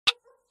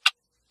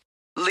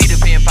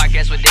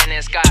podcast with Dan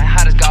and Scott.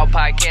 Hottest golf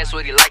podcast,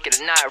 whether you like it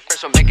or not. Fresh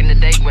from back in the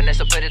day when they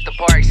still put at the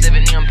park.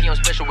 7 p.m.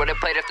 special where they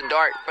played after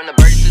dark. From the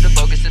birdies to the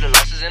focus to the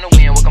losses and the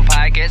win. Welcome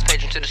podcast,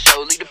 patron to the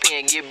show, lead the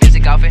pen. Get busy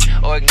golfing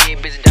or get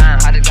busy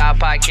dying. Hottest golf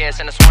podcast,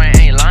 and I swear I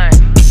ain't lying.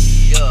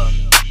 Yeah.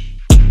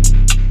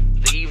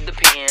 Leave the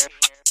pen.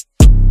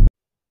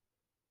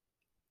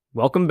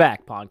 Welcome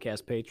back,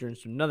 podcast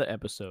patrons, to another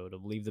episode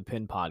of Leave the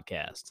Pin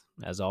Podcast.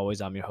 As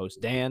always, I'm your host,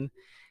 Dan.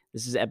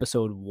 This is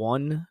episode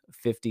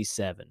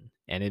 157,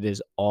 and it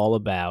is all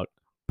about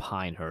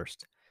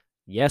Pinehurst.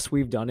 Yes,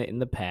 we've done it in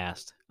the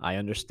past, I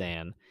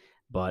understand,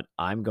 but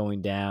I'm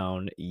going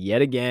down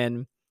yet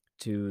again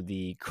to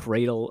the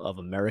cradle of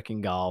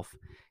American golf,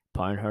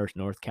 Pinehurst,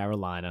 North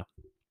Carolina.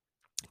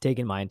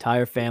 Taking my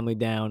entire family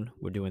down.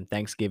 We're doing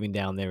Thanksgiving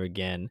down there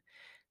again.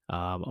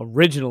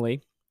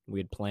 Originally, we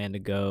had planned to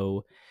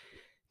go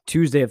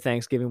Tuesday of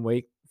Thanksgiving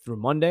week through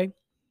Monday,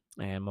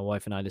 and my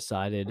wife and I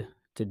decided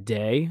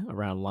today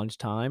around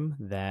lunchtime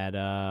that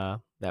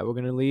we're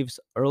going to leave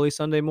early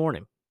Sunday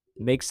morning.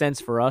 It makes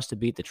sense for us to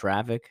beat the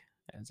traffic.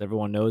 As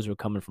everyone knows, we're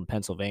coming from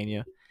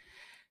Pennsylvania.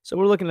 So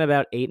we're looking at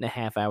about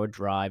 8.5 hour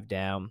drive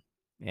down.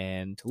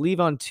 And to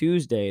leave on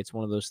Tuesday, it's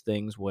one of those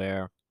things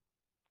where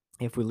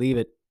if we leave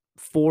at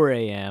 4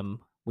 a.m.,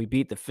 we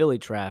beat the Philly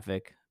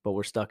traffic, but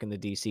we're stuck in the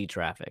DC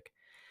traffic.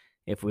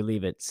 If we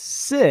leave at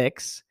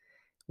 6,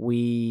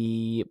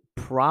 we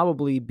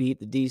probably beat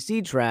the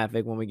DC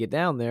traffic when we get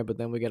down there, but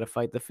then we got to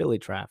fight the Philly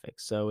traffic.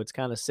 So it's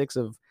kind of 6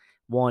 of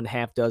one,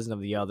 half dozen of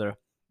the other.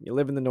 You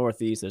live in the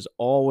Northeast, there's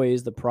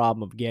always the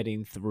problem of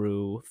getting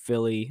through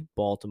Philly,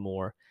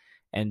 Baltimore,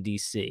 and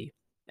DC.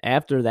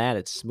 After that,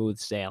 it's smooth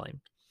sailing.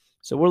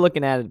 So we're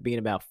looking at it being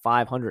about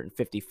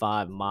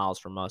 555 miles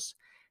from us.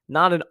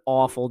 Not an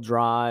awful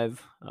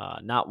drive,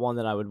 not one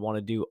that I would want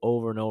to do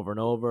over and over and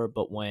over,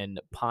 but when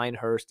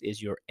Pinehurst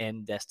is your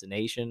end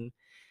destination,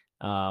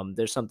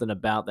 there's something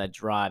about that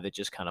drive that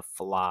just kind of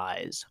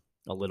flies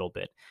a little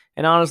bit.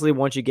 And honestly,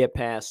 once you get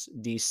past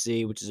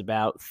DC, which is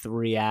about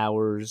 3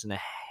 hours and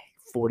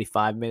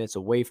 45 minutes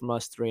away from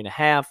us,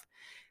 3.5,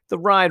 the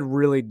ride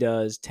really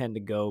does tend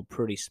to go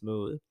pretty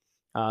smooth.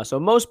 So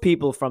most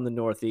people from the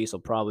Northeast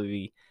will probably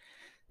be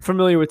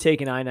familiar with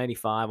taking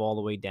I-95 all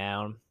the way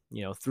down,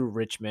 through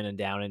Richmond and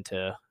down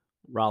into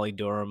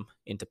Raleigh-Durham,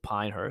 into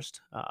Pinehurst.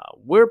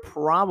 We're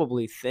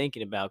probably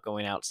thinking about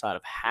going outside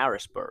of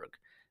Harrisburg,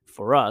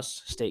 for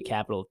us, state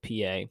capital of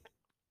PA,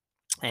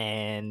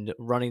 and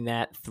running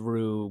that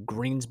through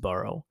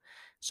Greensboro.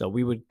 So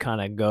we would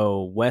kind of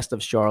go west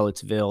of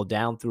Charlottesville,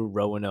 down through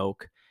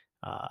Roanoke,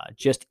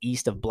 just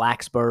east of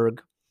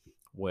Blacksburg,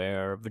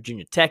 where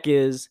Virginia Tech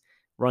is,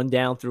 run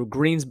down through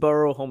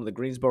Greensboro, home of the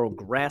Greensboro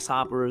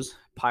Grasshoppers,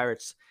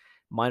 Pirates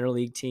minor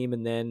league team,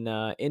 and then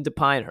into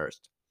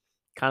Pinehurst.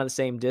 Kind of the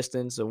same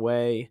distance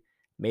away,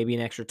 maybe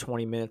an extra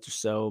 20 minutes or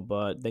so,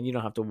 but then you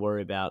don't have to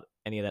worry about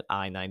any of that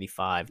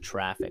I-95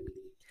 traffic.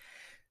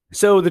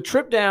 So the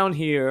trip down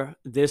here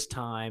this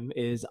time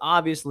is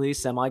obviously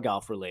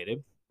semi-golf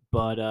related,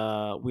 but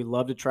we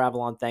love to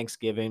travel on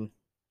Thanksgiving,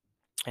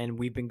 and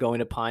we've been going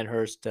to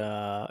Pinehurst,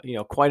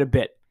 quite a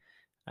bit.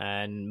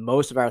 And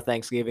most of our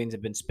Thanksgivings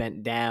have been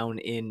spent down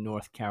in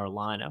North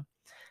Carolina.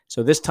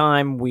 So this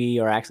time we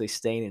are actually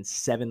staying in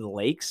Seven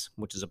Lakes,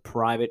 which is a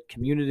private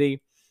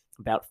community,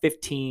 about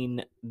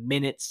 15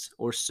 minutes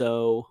or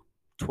so,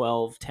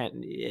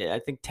 10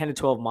 to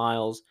 12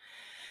 miles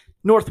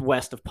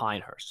northwest of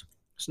Pinehurst.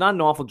 It's not an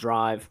awful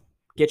drive.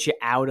 Gets you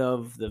out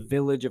of the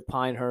village of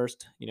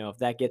Pinehurst. If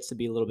that gets to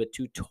be a little bit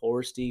too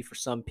touristy for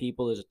some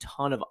people, there's a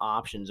ton of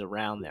options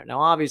around there. Now,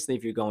 obviously,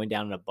 if you're going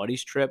down on a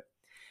buddy's trip,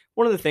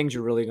 one of the things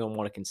you're really going to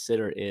want to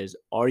consider is,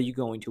 are you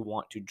going to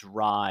want to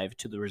drive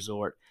to the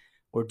resort,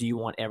 or do you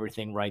want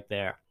everything right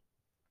there?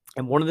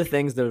 And one of the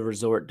things the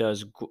resort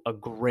does a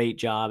great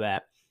job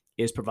at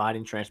is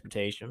providing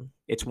transportation.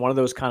 It's one of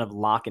those kind of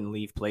lock and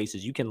leave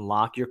places. You can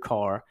lock your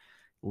car,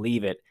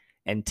 leave it,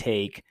 and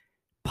take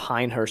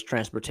Pinehurst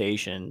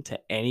transportation to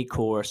any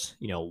course,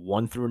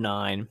 1 through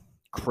 9,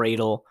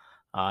 cradle,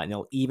 and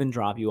they'll even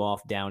drop you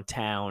off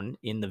downtown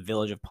in the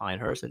village of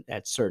Pinehurst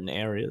at certain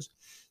areas.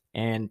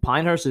 And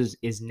Pinehurst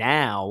is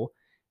now,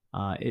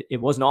 it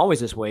wasn't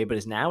always this way, but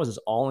is now this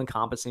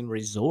all-encompassing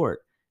resort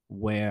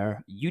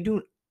where you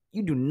do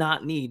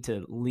not need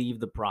to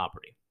leave the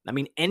property. I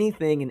mean,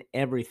 anything and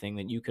everything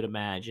that you could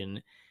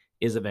imagine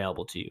is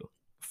available to you,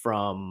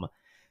 from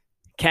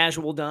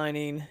casual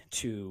dining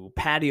to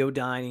patio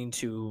dining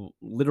to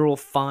literal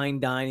fine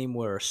dining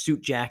where a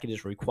suit jacket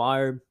is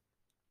required.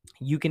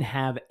 You can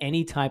have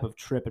any type of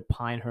trip at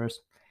Pinehurst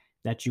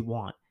that you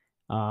want.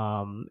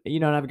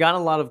 And I've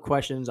gotten a lot of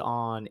questions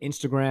on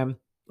Instagram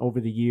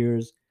over the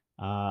years.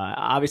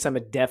 Obviously,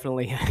 I'm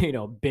definitely,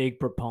 big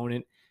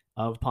proponent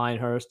of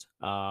Pinehurst.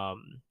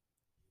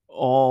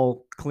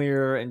 All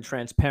clear and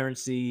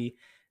transparency,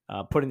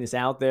 putting this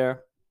out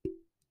there.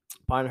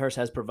 Pinehurst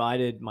has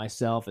provided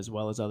myself, as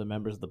well as other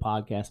members of the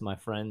podcast and my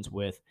friends,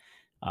 with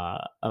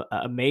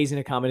amazing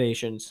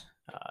accommodations,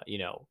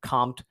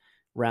 comped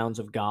rounds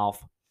of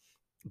golf.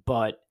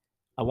 But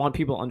I want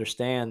people to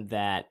understand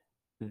that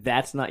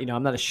that's not,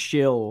 I'm not a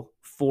shill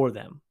for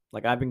them.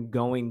 Like, I've been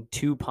going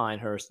to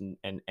Pinehurst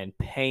and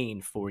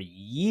paying for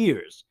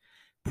years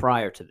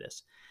prior to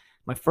this.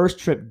 My first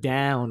trip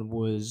down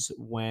was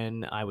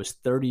when I was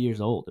 30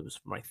 years old. It was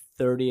for my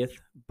 30th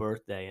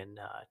birthday in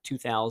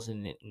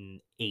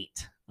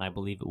 2008, I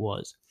believe it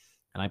was.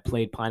 And I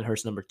played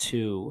Pinehurst number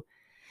 2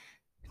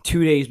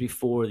 days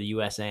before the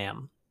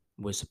USAM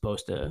was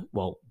supposed to,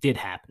 did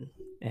happen.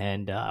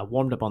 And I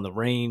warmed up on the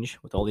range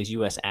with all these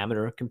U.S.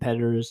 amateur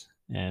competitors.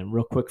 And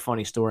real quick,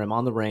 funny story, I'm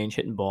on the range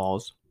hitting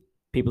balls.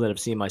 People that have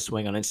seen my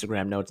swing on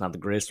Instagram know it's not the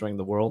greatest swing in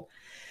the world.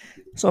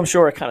 So I'm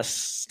sure I kind of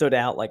stood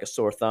out like a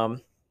sore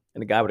thumb.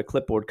 And the guy with a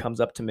clipboard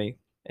comes up to me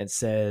and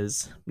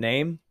says,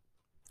 name?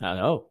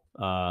 Dan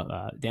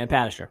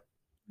Padisher.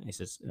 And he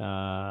says,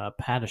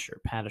 Padisher.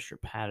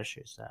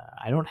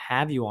 I don't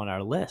have you on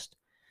our list.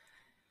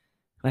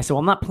 And I said,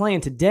 well, I'm not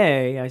playing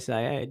today. I said,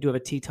 I do have a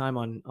tee time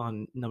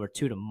on number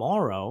 2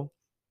 tomorrow.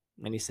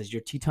 And he says,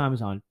 your tee time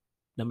is on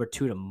number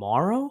 2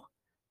 tomorrow?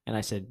 And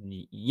I said,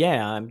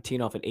 yeah, I'm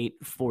teeing off at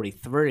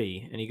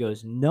 8:43. And he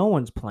goes, no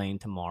one's playing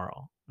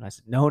tomorrow. And I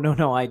said,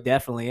 no, I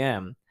definitely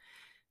am.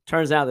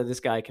 Turns out that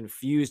this guy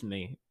confused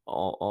me,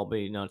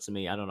 albeit known to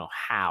me, I don't know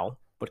how,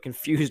 but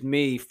confused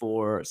me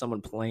for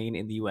someone playing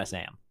in the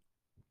USAM.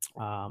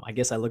 I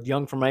guess I looked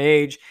young for my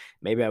age.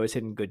 Maybe I was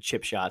hitting good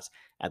chip shots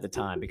at the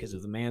time, because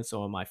if the man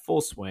saw my full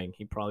swing,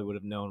 he probably would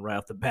have known right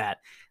off the bat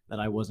that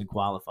I wasn't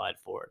qualified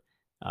for it.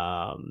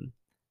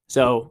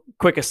 So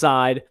quick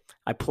aside,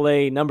 I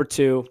play number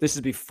 2. This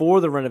is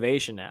before the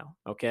renovation now.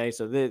 Okay.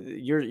 So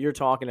you're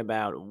talking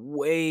about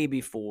way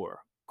before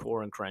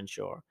Core and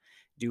Crenshaw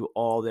do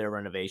all their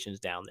renovations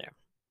down there.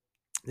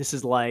 This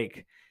is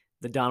like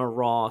the Donald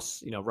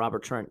Ross,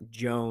 Robert Trent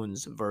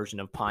Jones version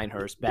of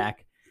Pinehurst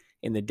back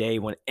in the day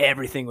when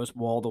everything was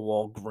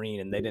wall-to-wall green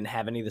and they didn't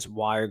have any of this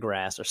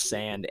wiregrass or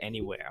sand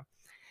anywhere.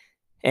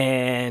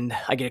 And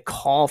I get a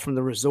call from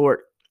the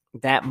resort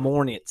that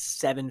morning at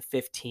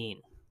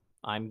 7:15.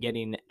 I'm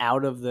getting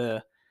out of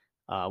we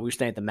were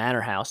staying at the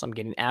Manor House. I'm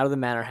getting out of the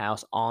Manor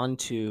House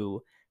onto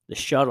the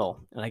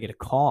shuttle, and I get a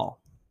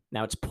call.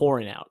 Now it's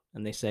pouring out,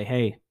 and they say,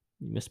 hey,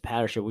 Mr.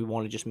 Padisher, we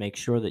want to just make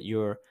sure that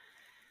you're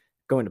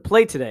going to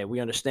play today. We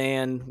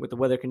understand with the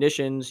weather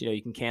conditions,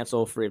 you can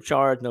cancel free of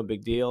charge, no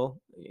big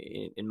deal.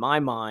 In my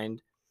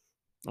mind,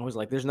 I was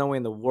like, there's no way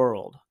in the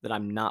world that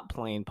I'm not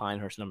playing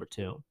Pinehurst number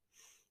 2.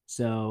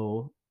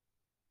 So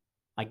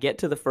I get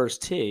to the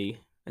first tee.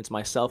 It's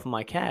myself and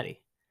my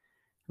caddy.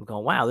 I'm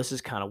going, wow, this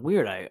is kind of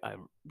weird. I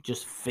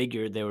just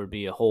figured there would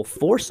be a whole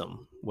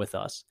foursome with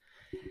us.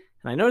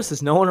 And I noticed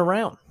there's no one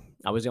around.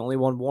 I was the only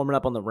one warming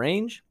up on the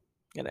range.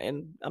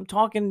 And I'm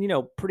talking,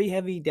 pretty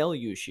heavy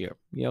deluge here,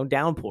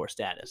 downpour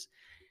status.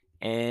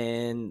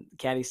 And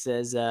caddy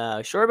says,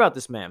 sure about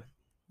this, man?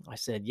 I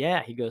said,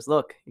 yeah. He goes,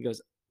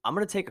 I'm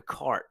going to take a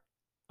cart,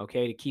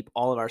 okay, to keep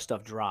all of our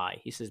stuff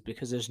dry. He says,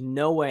 because there's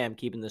no way I'm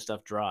keeping this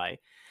stuff dry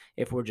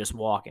if we're just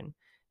walking.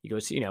 He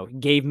goes,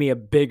 gave me a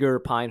bigger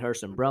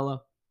Pinehurst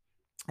umbrella.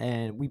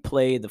 And we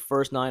played the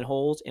first 9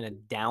 holes in a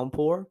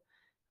downpour.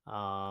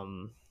 I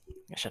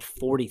shot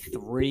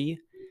 43.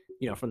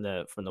 From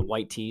the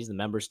white tees, the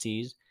members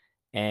tees.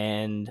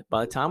 And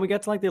by the time we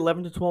got to like the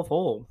 11th to 12th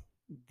hole,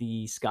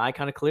 the sky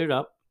kind of cleared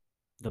up.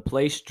 The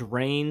place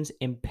drains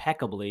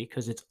impeccably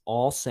because it's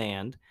all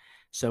sand.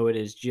 So it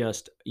is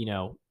just,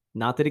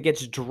 not that it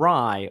gets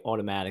dry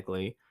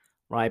automatically,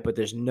 right? But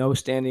there's no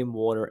standing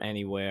water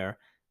anywhere.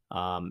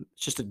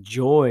 It's just a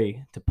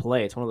joy to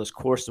play. It's one of those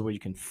courses where you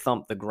can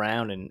thump the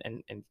ground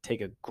and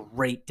take a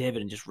great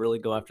divot and just really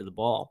go after the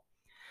ball.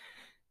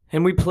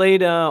 And we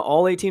played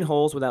all 18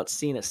 holes without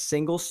seeing a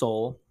single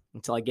soul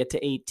until I get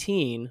to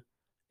 18,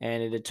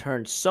 and it had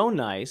turned so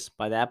nice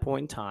by that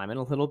point in time and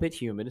a little bit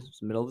humid. It's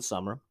the middle of the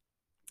summer,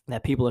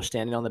 that people are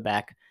standing on the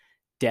back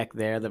deck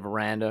there, the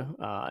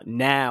veranda.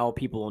 Now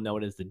people will know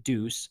it as the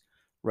Deuce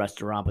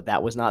restaurant, but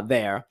that was not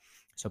there.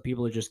 So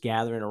people are just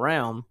gathering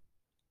around.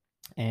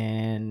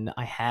 And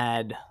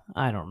I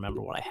don't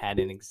remember what I had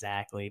in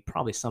exactly,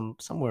 probably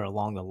somewhere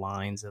along the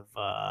lines of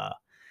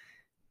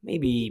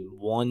maybe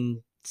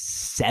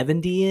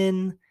 170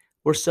 in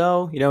or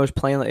so. It was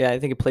playing, I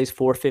think it plays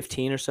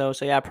 415 or so.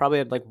 So yeah, I probably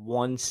had like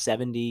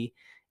 170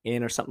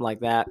 in or something like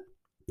that.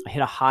 I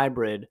hit a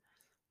hybrid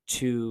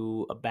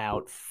to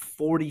about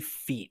 40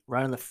 feet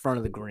right on the front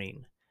of the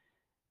green.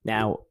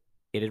 Now,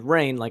 it had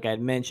rained, like I had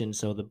mentioned,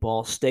 so the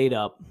ball stayed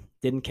up,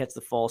 didn't catch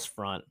the false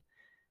front,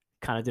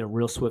 kind of did a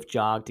real swift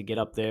jog to get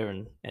up there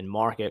and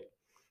mark it.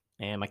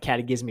 And my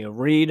caddy gives me a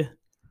read.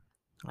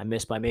 I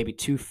missed by maybe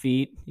 2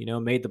 feet,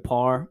 made the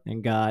par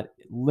and got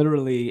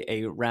literally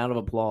a round of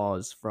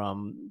applause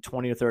from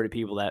 20 or 30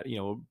 people that,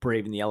 were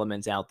braving the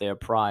elements out there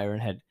prior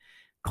and had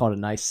caught a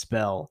nice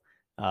spell.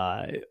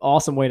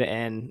 Awesome way to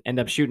end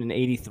up shooting an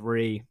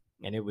 83,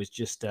 and it was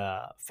just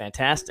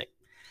fantastic.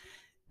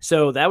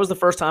 So that was the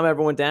first time I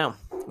ever went down.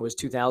 It was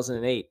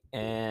 2008,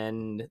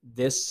 and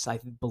this, I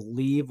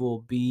believe,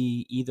 will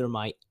be either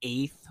my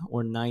 8th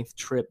or 9th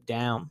trip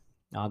down.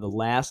 The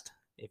last,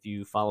 if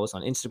you follow us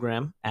on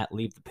Instagram,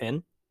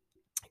 @LeaveThePin,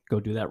 go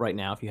do that right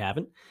now if you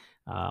haven't.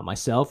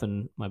 Myself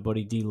and my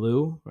buddy D.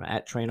 Lou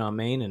at Train on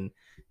Main,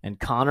 and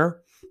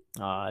Connor,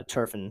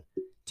 Turf and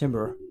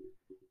Timber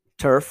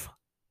Turf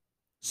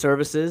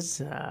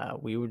Services.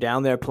 We were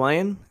down there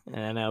playing,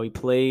 and we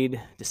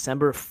played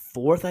December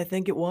 4th, I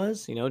think it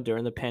was,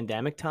 during the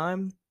pandemic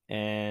time.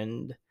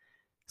 And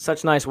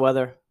such nice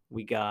weather.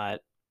 We got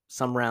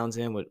some rounds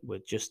in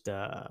with just,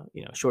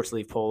 short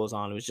sleeve polos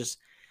on. It was just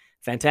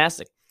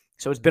fantastic.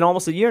 So it's been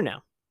almost a year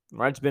now,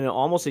 right? It's been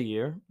almost a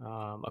year,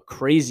 a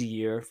crazy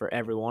year for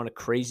everyone, a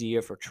crazy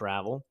year for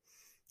travel.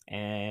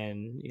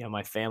 And,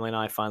 my family and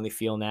I finally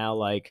feel now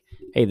like,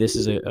 hey, this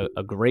is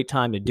a great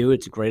time to do it.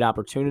 It's a great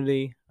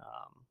opportunity.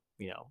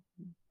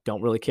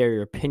 Don't really care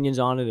your opinions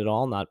on it at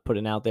all. Not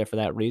putting out there for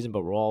that reason,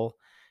 but we're all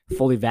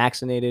fully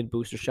vaccinated,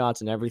 booster shots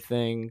and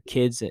everything,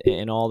 kids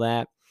and all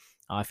that.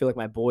 I feel like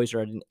my boys are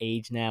at an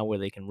age now where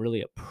they can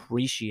really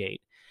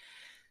appreciate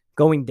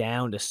going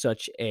down to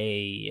such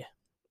a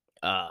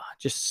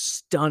just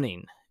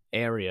stunning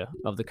area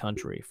of the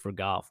country for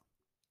golf.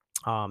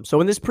 So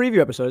in this preview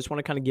episode, I just want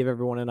to kind of give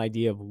everyone an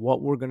idea of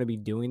what we're going to be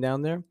doing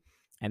down there.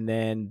 And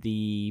then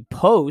the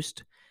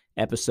post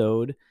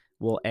episode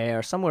will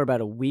air somewhere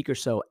about a week or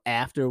so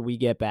after we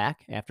get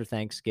back, after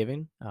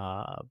Thanksgiving,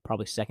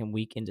 probably second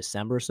week in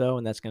December or so.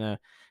 And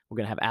we're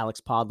going to have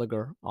Alex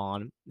Podliger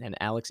on. And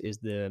Alex is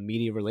the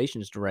media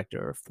relations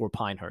director for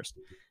Pinehurst.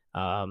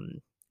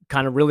 Kind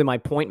of really my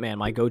point man,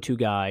 my go-to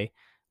guy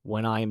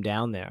when I am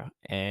down there.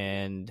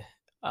 And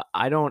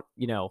I don't,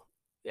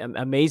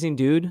 amazing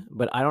dude,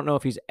 but I don't know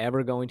if he's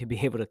ever going to be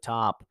able to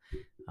top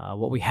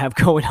what we have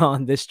going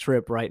on this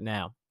trip right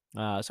now.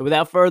 So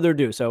without further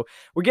ado, so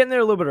we're getting there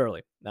a little bit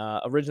early.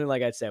 Originally,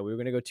 like I said, we were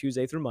going to go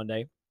Tuesday through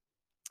Monday,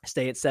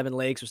 stay at Seven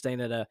Lakes. We're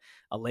staying at a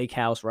lake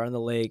house right on the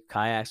lake,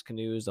 kayaks,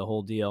 canoes, the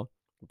whole deal.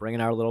 We're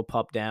bringing our little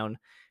pup down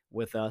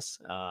with us.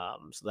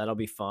 So that'll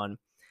be fun. And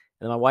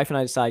then my wife and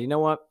I decided, you know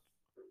what?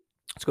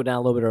 Let's go down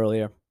a little bit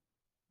earlier,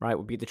 right?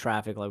 We'll beat the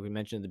traffic like we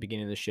mentioned at the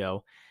beginning of the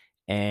show.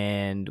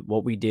 And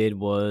what we did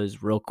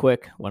was real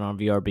quick, went on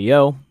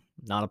VRBO,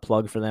 not a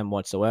plug for them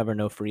whatsoever,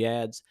 no free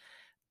ads,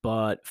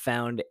 but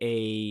found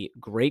a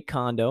great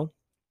condo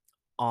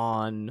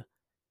on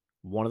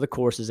one of the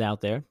courses out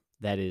there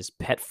that is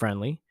pet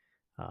friendly.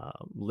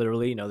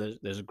 Literally,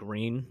 there's a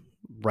green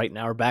right in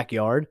our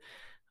backyard.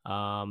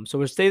 So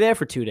we'll stay there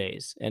for 2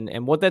 days.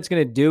 And what that's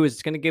going to do is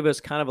it's going to give us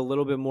kind of a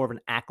little bit more of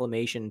an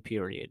acclimation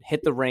period.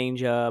 Hit the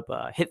range up,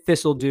 hit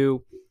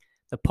Thistledew,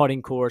 the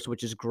putting course,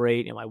 which is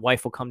great. And my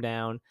wife will come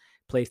down,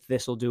 play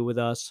Thistledew with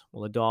us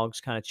while the dog's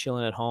kind of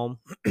chilling at home.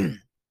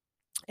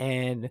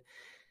 And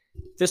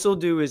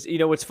Thistledew is,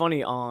 what's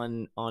funny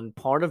on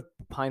part of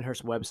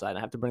Pinehurst website, I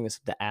have to bring this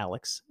to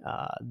Alex.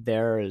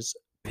 There's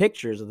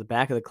pictures of the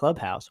back of the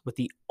clubhouse with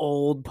the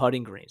old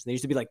putting greens. There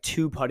used to be like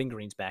 2 putting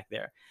greens back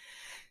there.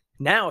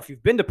 Now, if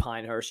you've been to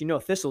Pinehurst,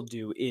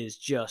 Thistledew is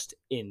just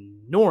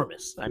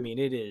enormous. I mean,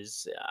 it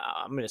is,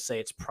 I'm going to say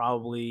it's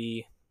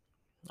probably,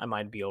 I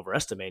might be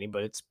overestimating,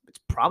 but it's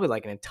probably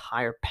like an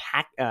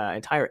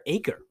entire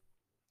acre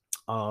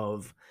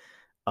of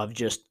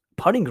just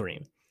putting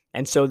green.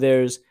 And so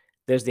there's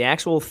the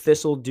actual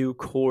Thistledew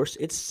course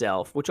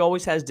itself, which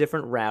always has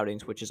different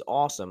routings, which is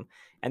awesome.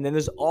 And then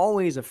there's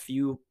always a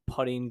few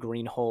putting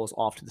green holes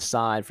off to the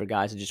side for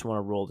guys that just want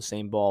to roll the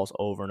same balls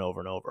over and over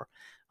and over.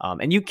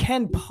 And you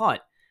can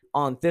putt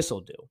on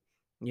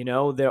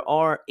Thistledew. There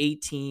are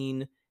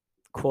 18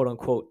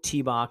 quote-unquote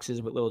tee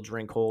boxes with little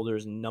drink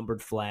holders and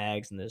numbered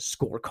flags, and there's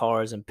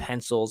scorecards and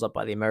pencils up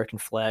by the American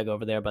flag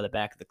over there by the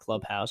back of the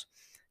clubhouse.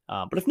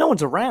 But if no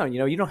one's around,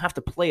 you don't have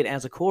to play it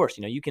as a course.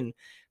 You can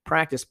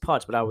practice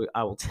putts, but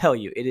I will tell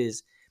you, it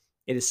is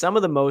some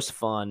of the most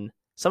fun,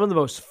 some of the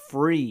most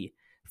free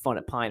fun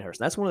at Pinehurst.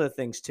 And that's one of the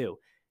things too.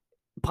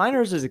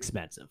 Pinehurst is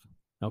expensive.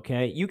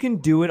 Okay, you can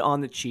do it on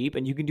the cheap,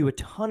 and you can do a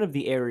ton of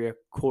the area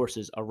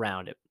courses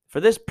around it.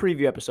 For this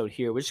preview episode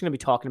here, we're just going to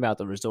be talking about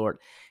the resort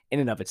in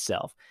and of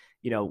itself.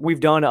 We've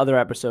done other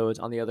episodes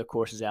on the other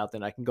courses out there,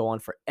 and I can go on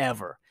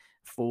forever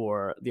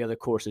for the other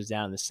courses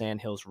down in the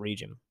Sandhills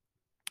region.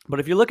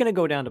 But if you're looking to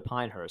go down to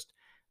Pinehurst,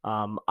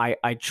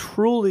 I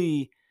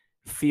truly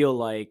feel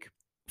like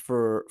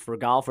for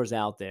golfers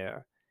out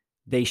there,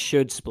 they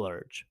should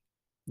splurge,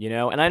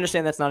 And I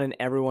understand that's not in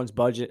everyone's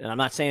budget, and I'm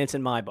not saying it's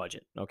in my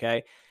budget,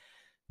 okay?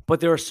 But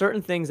there are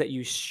certain things that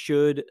you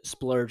should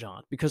splurge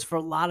on, because for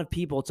a lot of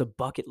people, it's a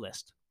bucket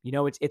list.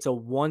 It's a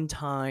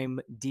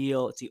one-time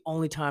deal. It's the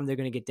only time they're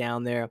going to get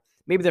down there.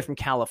 Maybe they're from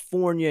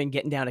California, and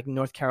getting down to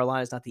North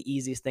Carolina is not the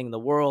easiest thing in the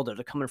world, or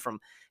they're coming from,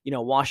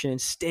 Washington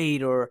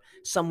State or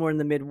somewhere in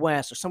the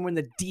Midwest or somewhere in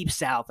the deep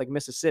South like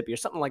Mississippi or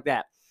something like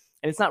that.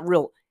 And it's not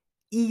real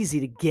easy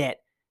to get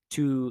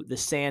to the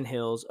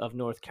Sandhills of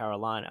North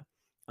Carolina.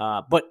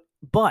 But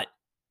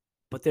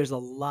there's a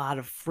lot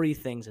of free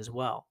things as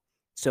well.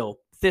 So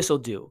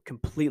Thistledew,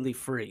 completely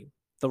free.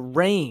 The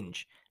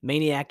Range,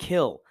 Maniac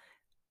Hill,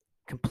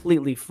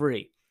 completely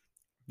free.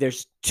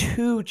 There's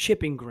 2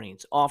 chipping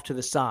greens off to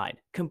the side,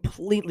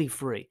 completely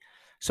free.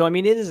 So,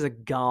 it is a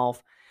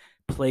golf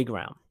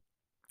playground.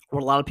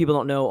 What a lot of people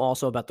don't know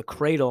also about the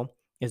Cradle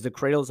is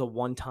a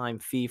one-time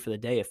fee for the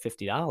day of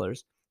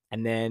 $50.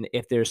 And then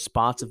if there's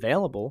spots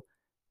available,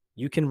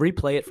 you can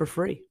replay it for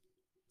free.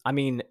 I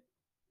mean,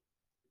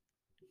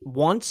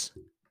 once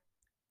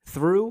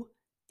through,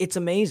 it's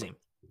amazing.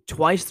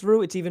 Twice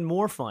through, it's even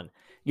more fun.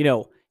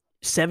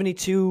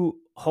 72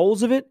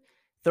 holes of it,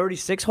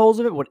 36 holes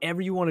of it,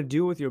 whatever you want to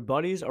do with your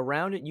buddies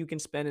around it, you can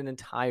spend an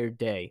entire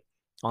day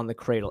on the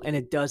cradle, and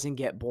it doesn't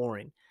get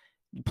boring.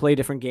 You play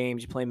different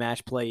games, you play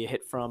match play, you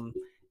hit from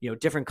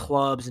different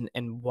clubs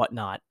and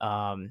whatnot.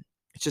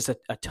 It's just a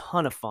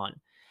ton of fun.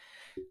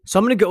 So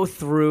I'm going to go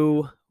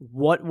through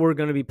what we're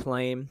going to be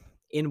playing,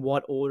 in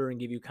what order, and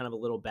give you kind of a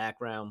little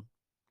background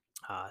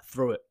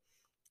through it.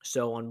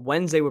 So on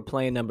Wednesday, we're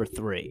playing number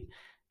 3.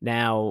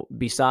 Now,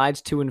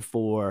 besides 2 and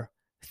 4,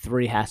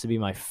 3 has to be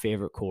my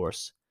favorite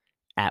course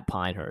at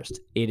Pinehurst.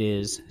 It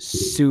is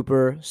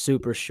super,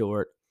 super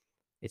short.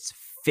 It's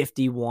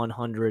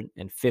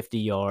 5,150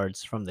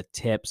 yards from the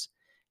tips.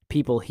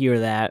 People hear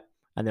that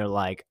and they're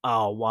like,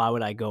 oh, why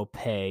would I go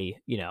pay,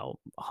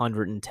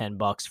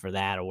 $110 for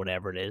that or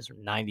whatever it is, or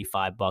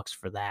 $95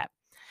 for that?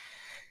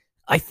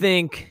 I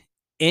think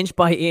inch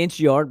by inch,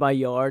 yard by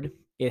yard,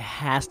 it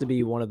has to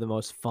be one of the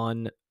most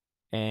fun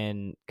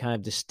and kind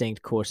of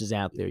distinct courses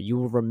out there. You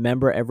will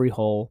remember every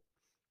hole.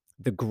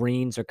 The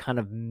greens are kind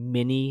of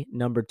mini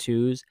number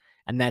 2s,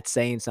 and that's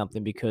saying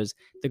something because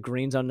the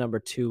greens on number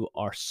 2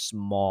 are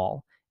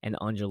small and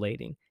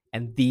undulating,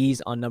 and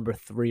these on number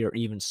 3 are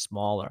even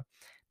smaller.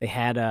 They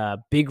had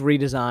a big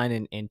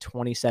redesign in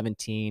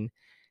 2017.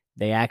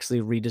 They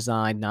actually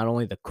redesigned not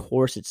only the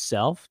course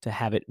itself to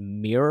have it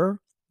mirror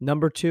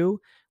number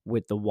 2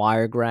 with the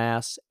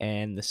wiregrass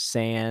and the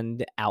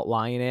sand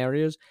outlying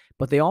areas,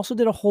 but they also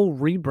did a whole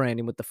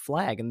rebranding with the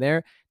flag, and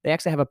they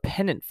actually have a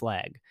pennant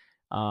flag,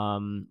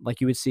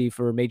 like you would see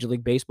for Major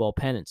League Baseball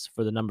pennants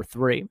for the number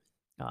 3.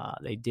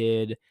 They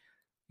did,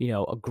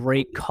 a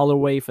great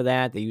colorway for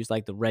that. They used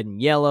like the red and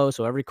yellow,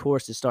 so every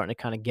course is starting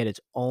to kind of get its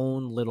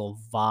own little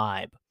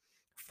vibe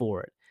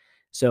for it.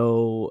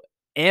 So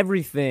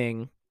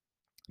everything,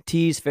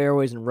 tees,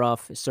 fairways, and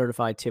rough, is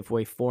certified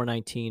Tifway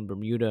 419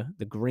 Bermuda.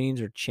 The greens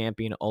are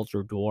Champion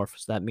Ultra Dwarf,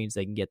 so that means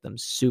they can get them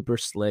super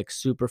slick,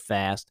 super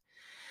fast.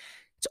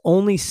 It's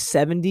only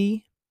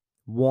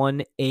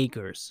 71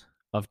 acres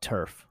of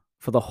turf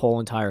for the whole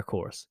entire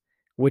course,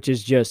 which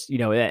is just,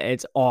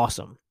 it's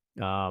awesome.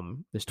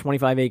 There's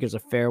 25 acres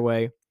of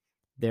fairway.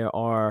 There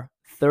are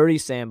 30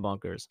 sand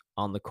bunkers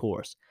on the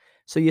course.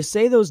 So you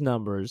say those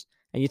numbers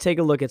and you take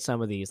a look at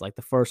some of these, like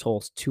the first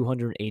hole's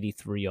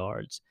 283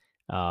 yards.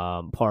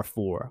 Par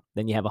 4.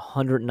 Then you have a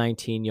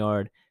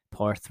 119-yard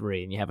par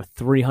 3, and you have a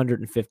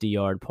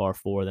 350-yard par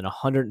 4, then a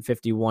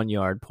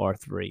 151-yard par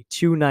 3,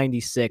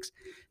 296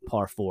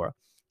 par 4.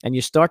 And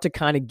you start to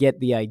kind of get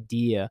the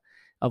idea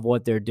of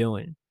what they're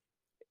doing.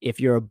 If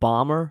you're a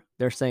bomber,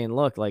 they're saying,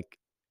 look, like,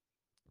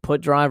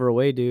 put driver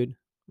away, dude,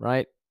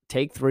 right?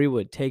 Take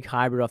 3-wood, take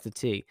hybrid off the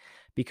tee,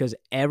 because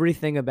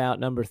everything about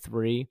number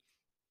 3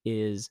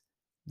 is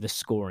the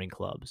scoring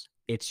clubs.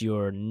 It's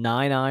your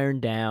 9-iron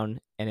down,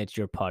 and it's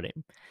your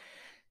putting.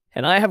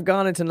 And I have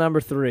gone into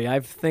number 3. I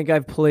think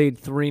I've played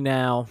 3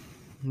 now.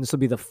 This will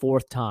be the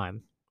 4th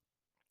time.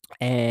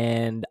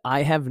 And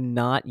I have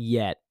not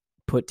yet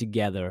put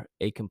together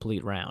a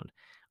complete round.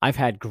 I've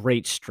had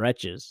great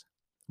stretches,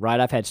 right?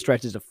 I've had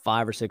stretches of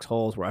 5 or 6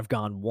 holes where I've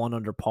gone 1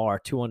 under par,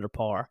 2 under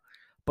par.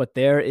 But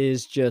there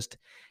is just,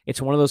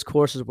 it's one of those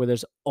courses where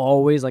there's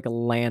always like a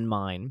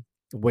landmine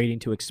waiting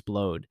to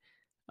explode,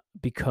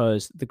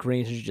 because the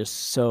greens are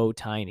just so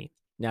tiny.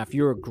 Now, if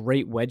you're a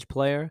great wedge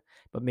player,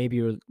 but maybe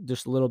you're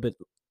just a little bit,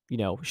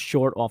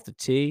 short off the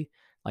tee,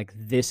 like,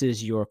 this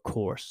is your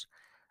course.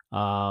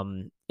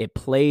 It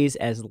plays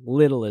as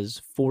little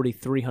as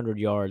 4,300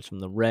 yards from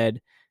the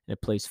red, and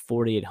it plays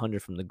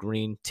 4,800 from the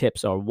green.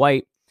 Tips are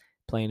white,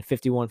 playing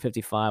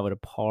 51-55 with a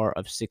par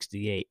of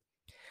 68.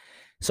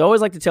 So I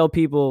always like to tell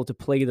people to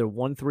play either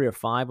 1, 3, or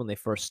 5 when they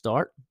first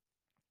start,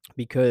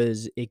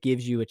 because it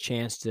gives you a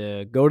chance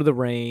to go to the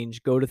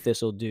range, go to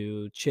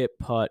Thistledew, chip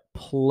putt,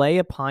 play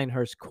a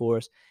Pinehurst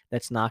course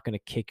that's not going to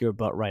kick your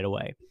butt right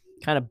away,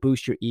 kind of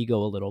boost your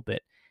ego a little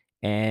bit.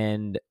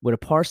 And with a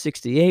par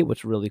 68,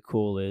 what's really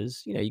cool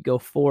is, you go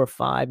 4 or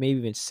 5, maybe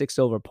even 6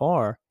 over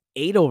par,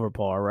 8 over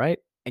par, right?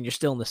 And you're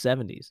still in the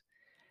 70s.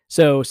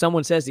 So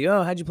someone says to you,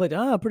 oh, how'd you play?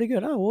 Oh, pretty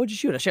good. Oh, what'd you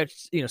shoot? I shot,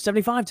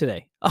 75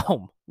 today.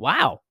 Oh,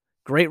 wow.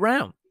 Great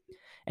round.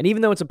 And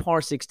even though it's a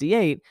par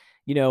 68,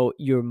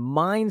 your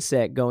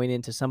mindset going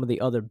into some of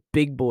the other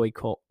big boy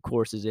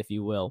courses, if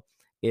you will,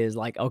 is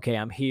like, okay,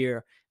 I'm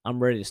here. I'm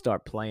ready to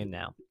start playing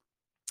now.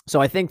 So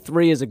I think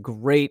 3 is a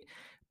great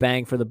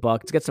bang for the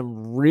buck. It's got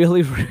some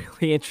really,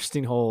 really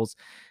interesting holes.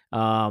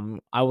 I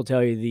will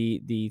tell you,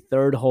 the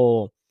third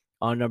hole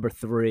on number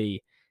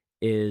 3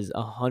 is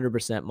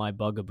 100% my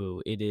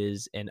bugaboo. It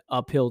is an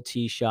uphill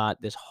tee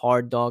shot, this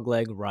hard dog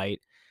leg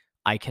right.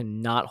 I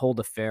cannot hold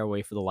a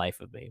fairway for the life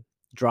of me.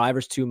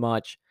 Driver's too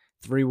much.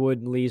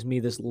 3-wood leaves me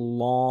this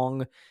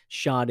long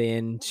shot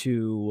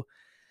into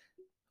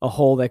a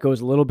hole that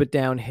goes a little bit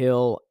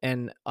downhill,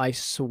 and I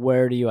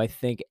swear to you, I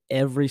think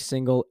every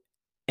single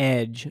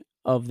edge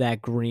of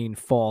that green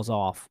falls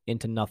off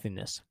into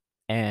nothingness.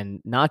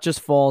 and not just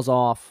falls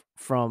off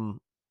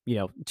from,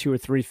 2 or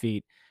 3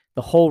 feet.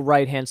 The whole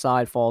right-hand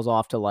side falls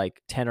off to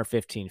like 10 or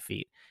 15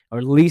 feet, or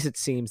at least it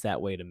seems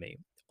that way to me.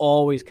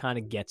 Always kind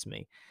of gets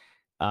me.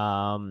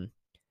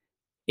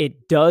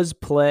 It does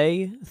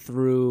play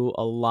through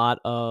a lot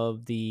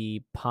of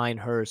the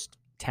Pinehurst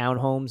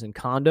townhomes and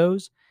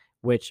condos,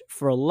 which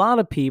for a lot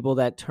of people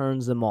that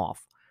turns them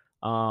off.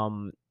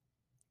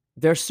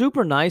 They're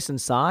super nice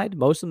inside.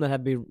 Most of them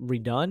have been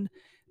redone,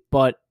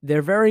 but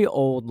they're very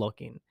old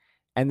looking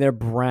and they're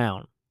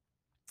brown.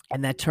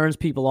 And that turns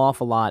people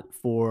off a lot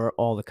for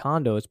all the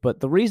condos.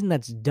 But the reason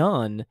that's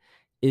done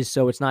is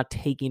so it's not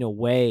taking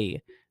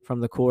away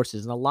from the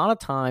courses. And a lot of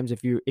times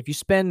if you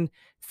spend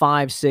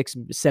 5, 6,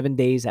 7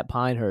 days at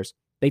Pinehurst,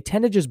 they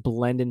tend to just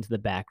blend into the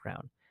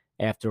background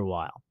after a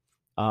while.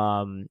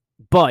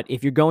 But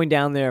if you're going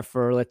down there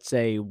for, let's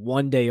say,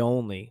 1 day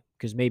only,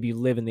 because maybe you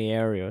live in the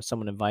area or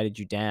someone invited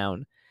you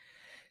down,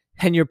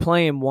 and you're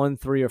playing 1,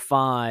 3, or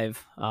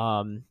 5,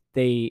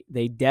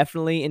 they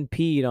definitely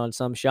impede on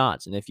some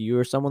shots. And if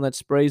you're someone that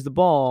sprays the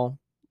ball,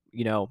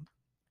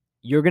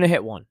 you're going to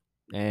hit one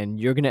and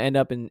you're going to end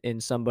up in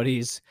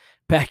somebody's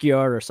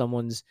backyard or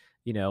someone's,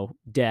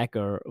 deck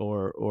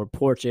or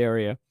porch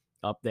area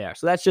up there.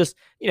 So that's just,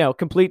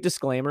 complete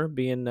disclaimer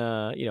being,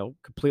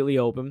 completely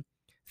open.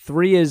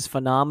 3 is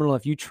phenomenal.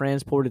 If you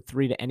transported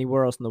 3 to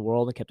anywhere else in the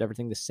world and kept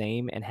everything the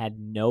same and had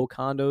no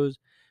condos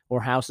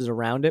or houses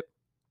around it,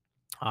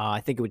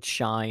 I think it would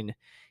shine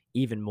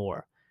even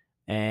more.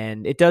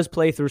 And it does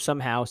play through some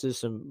houses,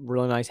 some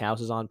really nice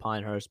houses on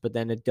Pinehurst, but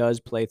then it does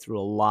play through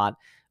a lot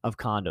of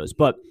condos.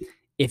 But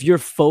if you're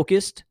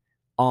focused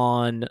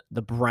on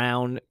the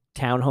brown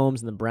townhomes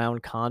and the brown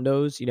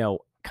condos,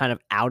 kind of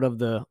out of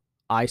the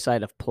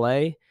eyesight of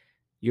play,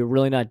 you're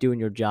really not doing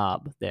your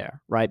job there,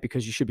 right?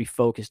 Because you should be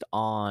focused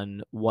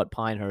on what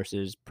Pinehurst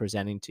is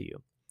presenting to you.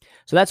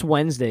 So that's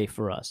Wednesday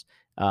for us.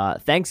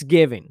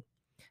 Thanksgiving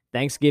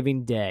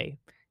Day,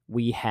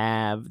 we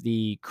have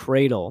the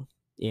Cradle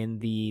in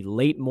the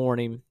late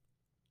morning,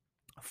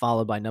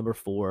 followed by number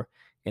 4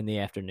 in the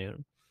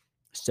afternoon.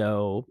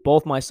 So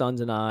both my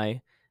sons and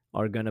I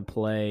are going to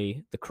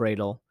play the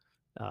Cradle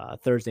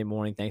Thursday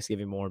morning,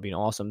 Thanksgiving morning, being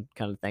awesome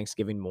kind of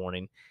Thanksgiving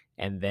morning.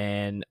 And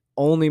then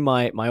only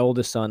my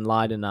oldest son,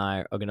 Lyde, and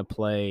I are going to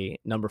play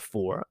number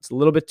 4. It's a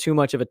little bit too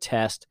much of a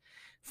test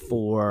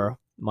for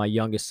my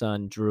youngest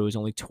son, Drew, who's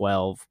only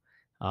 12.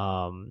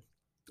 And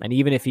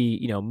even if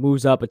he,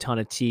 moves up a ton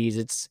of tees,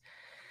 it's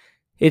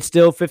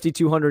still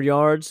 5,200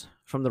 yards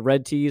from the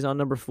red tees on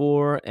number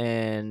 4,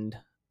 and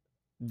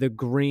the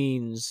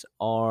greens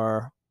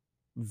are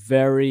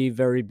very,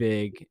 very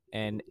big,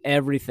 and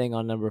everything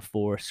on number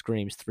 4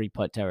 screams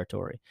 3-putt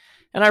territory.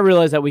 And I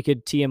realize that we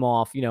could tee him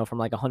off, from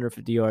like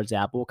 150 yards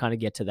out, but we'll kind of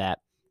get to that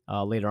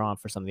later on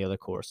for some of the other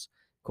courses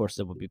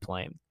that we'll be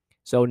playing.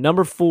 So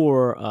number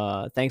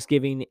 4,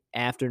 Thanksgiving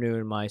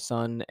afternoon, my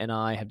son and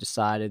I have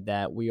decided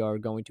that we are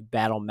going to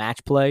battle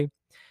match play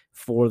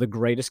for the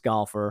greatest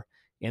golfer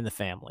in the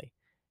family.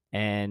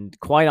 And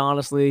quite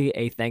honestly,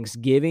 a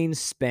Thanksgiving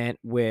spent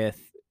with,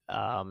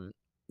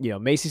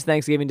 Macy's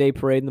Thanksgiving Day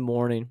Parade in the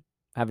morning,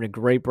 having a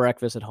great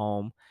breakfast at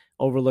home,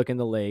 overlooking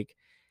the lake,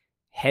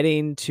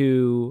 heading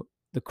to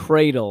the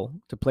Cradle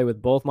to play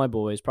with both my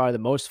boys, probably the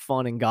most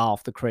fun in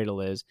golf the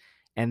Cradle is,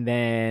 and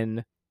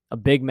then a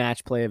big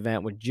match play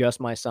event with just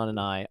my son and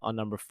I on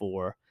number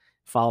 4,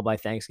 followed by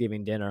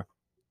Thanksgiving dinner.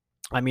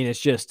 I mean, it's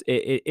just,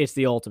 it's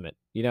the ultimate,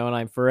 and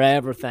I'm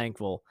forever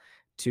thankful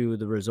to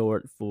the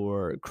resort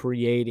for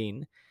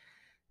creating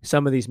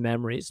some of these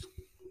memories.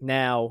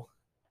 Now,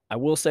 I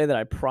will say that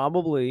I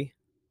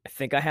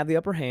think I have the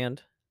upper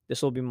hand.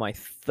 This will be my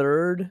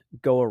 3rd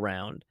go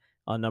around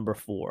on number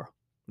 4,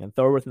 and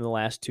 3rd within the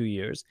last 2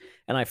 years.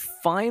 And I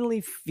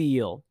finally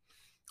feel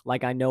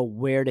like I know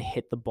where to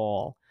hit the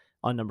ball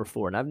on number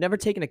 4. And I've never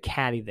taken a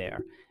caddy there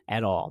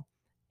at all.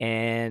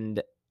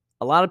 And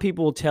a lot of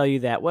people will tell you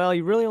that, well,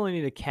 you really only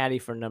need a caddy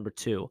for number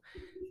 2.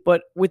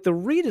 But with the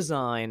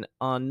redesign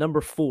on number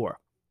 4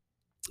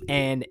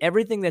 and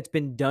everything that's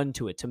been done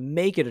to it to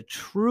make it a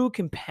true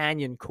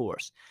companion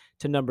course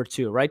to number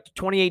 2, right?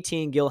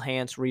 2018, Gil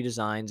Hanse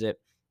redesigns it.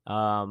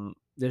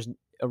 There's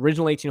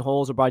original 18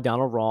 holes are by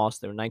Donald Ross.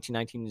 They were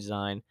 1919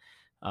 design.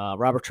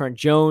 Robert Trent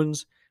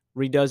Jones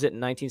redoes it in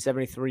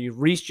 1973.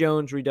 Rees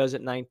Jones redoes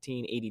it in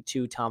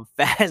 1982. Tom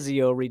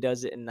Fazio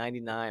redoes it in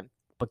 99.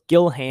 But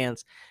Gil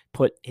Hanse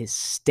put his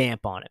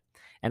stamp on it.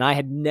 And I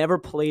had never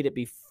played it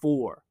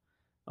before.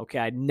 Okay,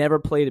 I'd never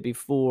played it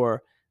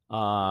before.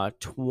 I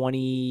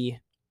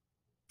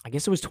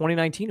guess it was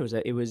 2019.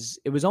 It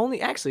was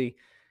only, actually,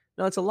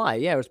 no, it's a lie.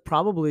 Yeah, it was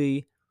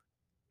probably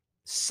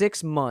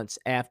 6 months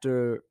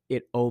after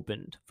it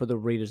opened for the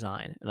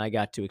redesign, and I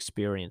got to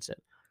experience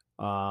it.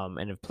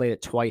 And have played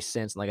it twice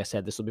since. And like I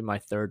said, this will be my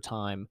 3rd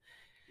time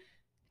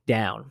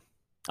down.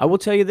 I will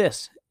tell you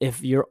this: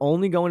 if you're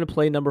only going to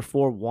play number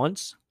 4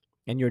 once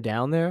and you're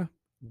down there,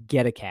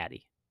 get a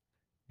caddy,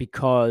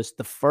 because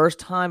the first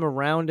time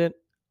around it,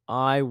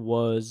 I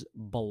was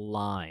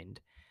blind.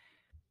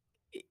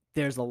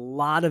 There's a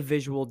lot of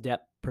visual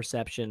depth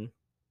perception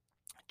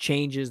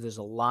changes. There's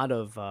a lot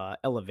of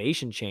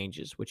elevation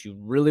changes, which you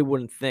really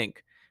wouldn't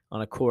think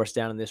on a course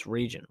down in this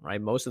region,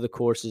 right? Most of the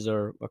courses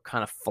are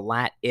kind of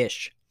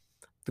flat-ish.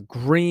 The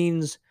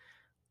greens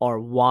are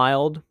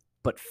wild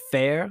but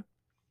fair,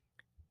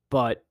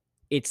 but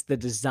it's the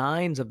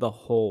designs of the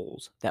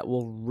holes that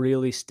will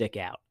really stick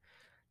out.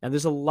 Now,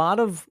 there's a lot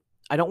of,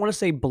 I don't want to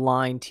say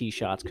blind tee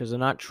shots because they're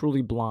not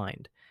truly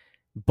blind,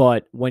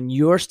 but when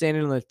you're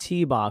standing on the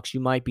tee box, you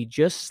might be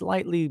just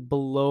slightly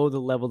below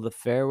the level of the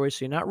fairway,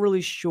 so you're not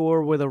really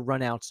sure where the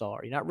runouts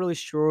are. You're not really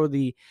sure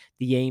the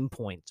aim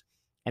point.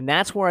 And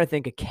that's where I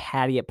think a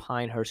caddy at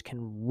Pinehurst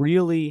can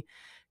really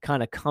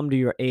kind of come to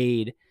your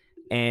aid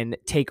and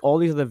take all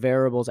these other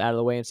variables out of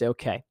the way and say,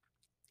 okay,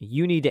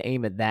 you need to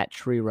aim at that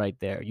tree right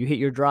there. You hit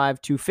your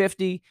drive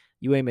 250,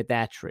 you aim at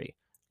that tree.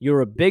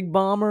 You're a big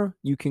bomber,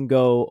 you can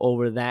go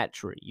over that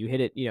tree. You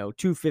hit it,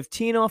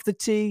 215 off the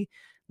tee,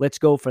 let's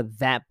go for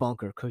that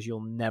bunker because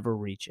you'll never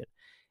reach it.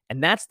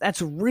 And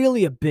that's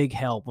really a big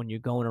help when you're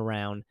going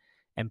around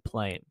and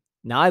playing.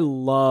 Now, I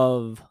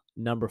love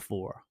number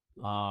 4.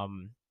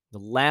 The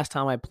last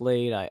time I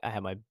played, I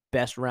had my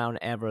best round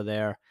ever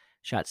there.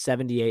 Shot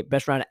 78.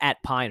 Best round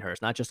at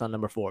Pinehurst, not just on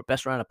number 4.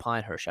 Best round at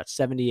Pinehurst. Shot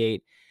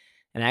 78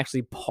 and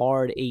actually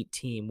parred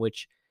 18,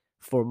 which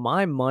for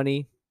my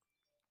money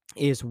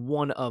is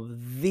one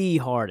of the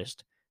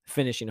hardest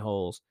finishing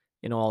holes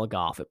in all of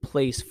golf. It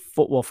plays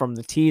football from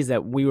the tees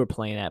that we were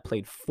playing at,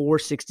 played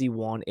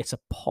 461. It's a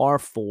par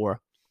 4.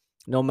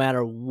 No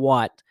matter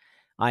what,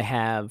 I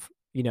have,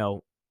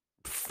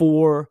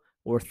 4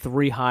 or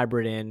 3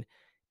 hybrid in.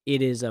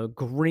 It is a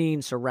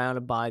green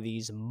surrounded by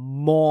these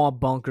maw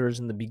bunkers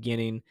in the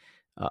beginning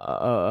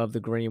of the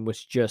green,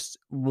 which just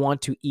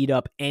want to eat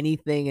up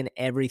anything and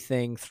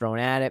everything thrown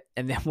at it.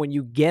 And then when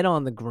you get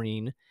on the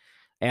green,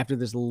 after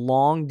this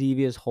long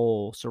devious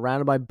hole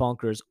surrounded by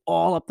bunkers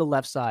all up the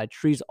left side,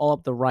 trees all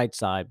up the right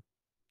side,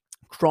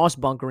 cross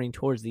bunkering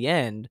towards the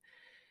end,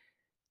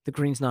 the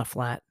green's not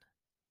flat.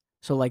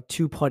 So like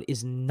 2-putt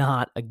is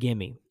not a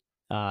gimme.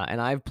 And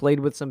I've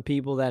played with some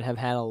people that have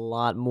had a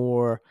lot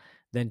more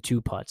than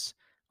 2 putts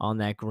on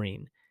that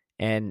green.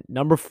 And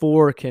number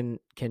 4 can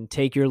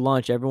take your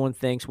lunch. Everyone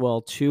thinks,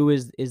 well, 2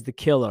 is the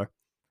killer,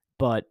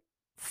 but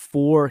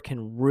 4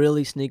 can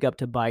really sneak up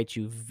to bite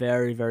you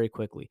very, very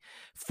quickly.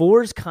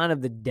 4 is kind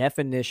of the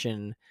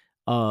definition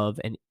of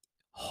an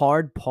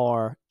hard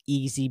par,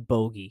 easy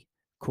bogey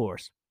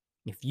course.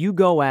 If you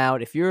go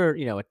out, if you're,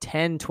 a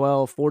 10,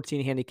 12,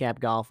 14 handicap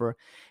golfer,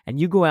 and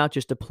you go out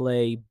just to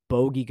play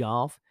bogey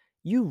golf,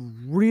 you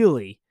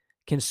really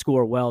can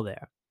score well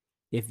there.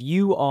 If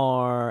you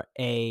are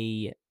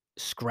a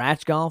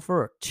scratch golfer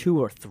or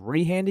 2 or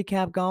 3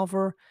 handicap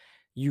golfer,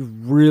 you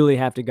really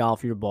have to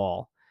golf your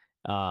ball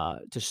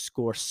to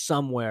score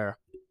somewhere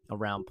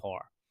around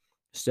par.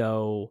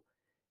 So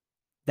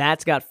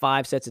that's got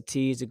 5 sets of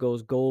tees. It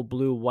goes gold,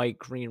 blue, white,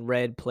 green,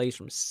 red, plays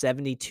from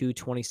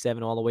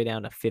 72-27 all the way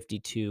down to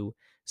 52-71.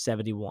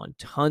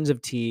 Tons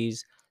of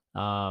tees.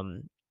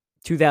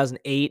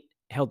 2008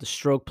 held the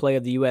stroke play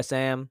of the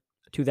USAM.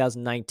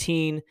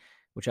 2019,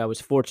 which I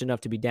was fortunate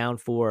enough to be down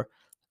for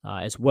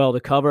as well to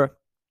cover,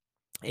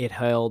 it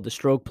held the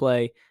stroke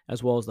play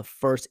as well as the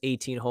first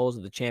 18 holes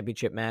of the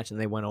championship match, and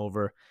they went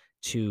over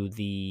to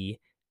the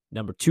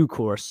number 2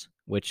 course,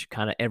 which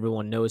kind of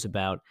everyone knows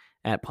about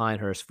at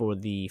Pinehurst for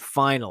the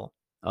final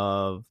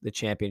of the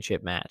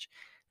championship match.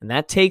 And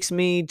that takes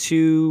me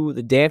to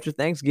the day after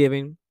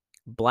Thanksgiving,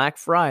 Black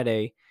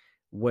Friday,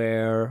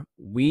 where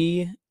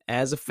we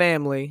as a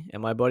family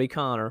and my buddy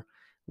Connor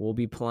will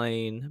be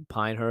playing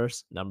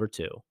Pinehurst number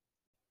 2.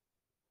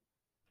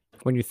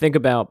 When you think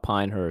about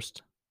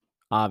Pinehurst,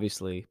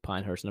 obviously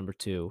Pinehurst number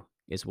 2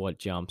 is what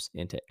jumps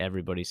into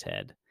everybody's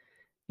head.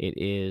 It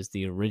is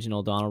the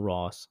original Donald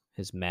Ross,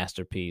 his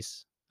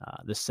masterpiece,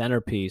 the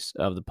centerpiece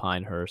of the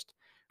Pinehurst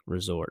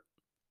Resort.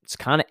 It's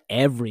kind of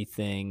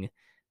everything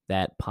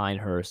that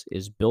Pinehurst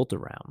is built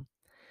around.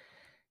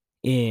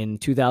 In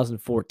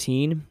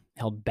 2014,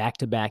 held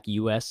back-to-back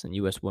U.S. and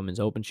U.S. Women's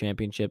Open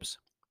Championships.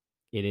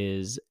 It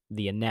is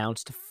the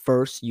announced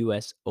first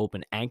U.S.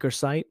 Open anchor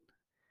site.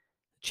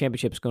 The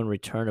championship is going to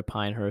return to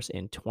Pinehurst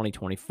in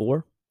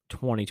 2024,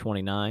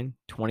 2029,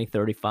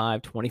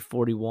 2035,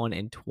 2041,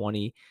 and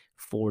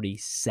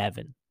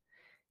 2047.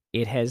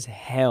 It has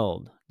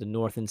held the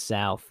North and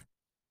South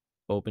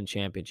Open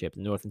Championship,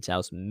 the North and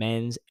South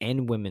Men's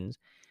and Women's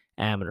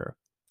Amateur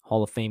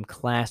Hall of Fame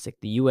Classic,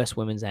 the U.S.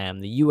 Women's Am,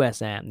 the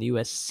U.S. Am, the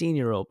U.S.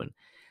 Senior Open,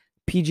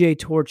 PGA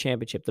Tour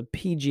Championship, the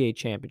PGA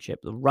Championship,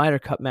 the Ryder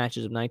Cup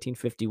matches of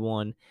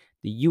 1951,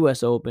 the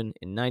U.S. Open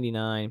in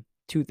 99,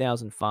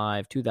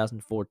 2005,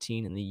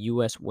 2014, and the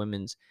U.S.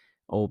 Women's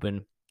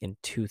Open in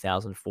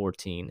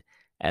 2014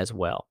 as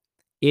well.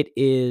 It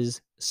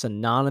is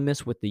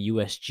synonymous with the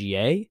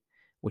USGA,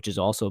 which is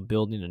also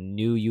building a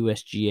new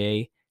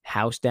USGA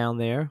house down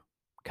there,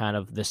 kind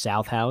of the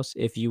South House,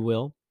 if you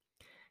will.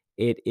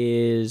 It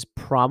is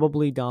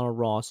probably Donald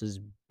Ross's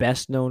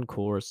best-known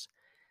course.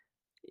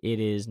 It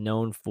is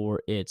known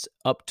for its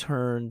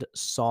upturned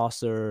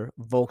saucer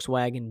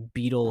Volkswagen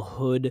Beetle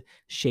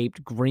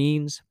hood-shaped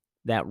greens,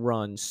 that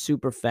runs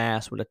super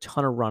fast with a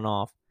ton of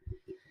runoff.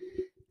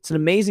 It's an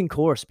amazing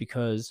course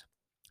because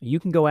you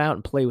can go out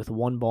and play with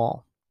one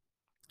ball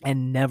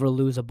and never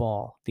lose a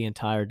ball the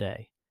entire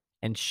day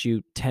and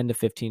shoot 10 to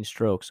 15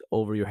 strokes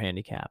over your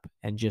handicap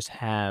and just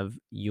have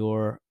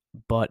your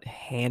butt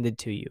handed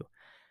to you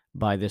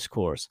by this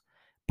course.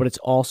 But it's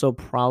also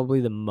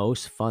probably the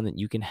most fun that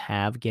you can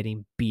have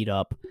getting beat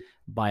up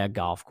by a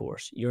golf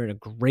course. You're in a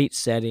great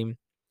setting.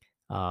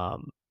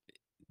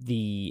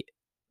 The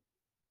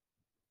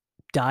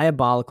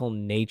diabolical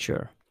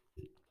nature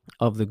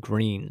of the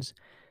greens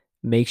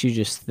makes you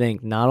just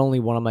think, not only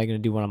what am I going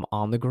to do when I'm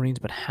on the greens,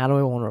 but how do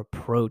I want to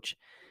approach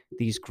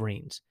these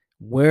greens?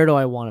 Where do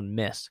I want to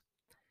miss?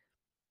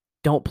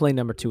 Don't play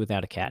number 2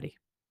 without a caddy.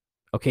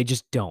 Okay,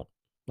 just don't.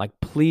 Like,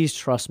 please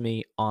trust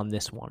me on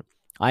this one.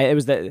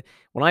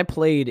 When I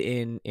played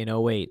in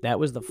 08, that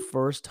was the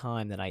first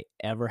time that I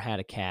ever had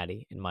a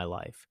caddy in my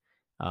life.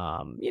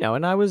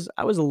 And I was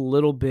a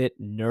little bit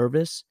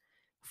nervous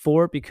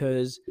for it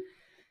because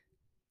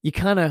you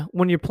kind of,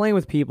 when you're playing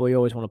with people, you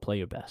always want to play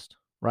your best,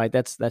 right?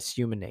 That's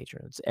human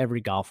nature. It's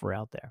every golfer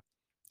out there.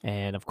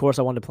 And of course,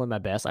 I wanted to play my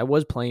best. I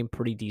was playing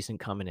pretty decent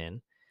coming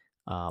in.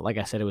 Like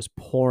I said, it was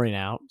pouring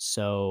out,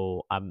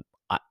 so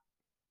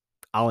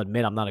I'll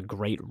admit I'm not a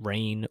great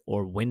rain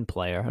or wind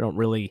player. I don't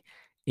really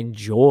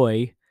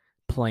enjoy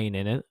playing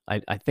in it.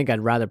 I think I'd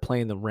rather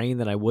play in the rain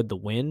than I would the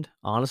wind,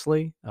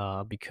 honestly,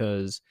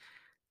 because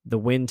the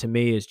wind to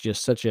me is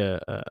just such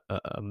a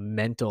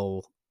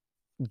mental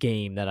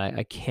game that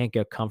I can't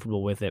get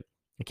comfortable with it.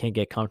 I can't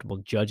get comfortable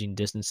judging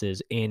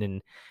distances in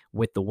and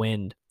with the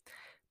wind.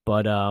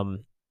 But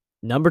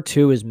number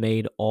 2 is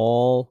made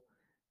all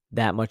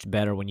that much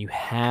better when you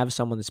have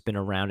someone that's been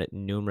around it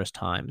numerous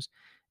times.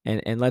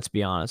 And let's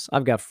be honest,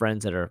 I've got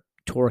friends that are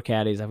tour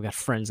caddies. I've got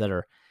friends that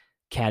are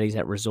caddies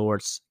at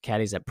resorts,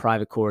 caddies at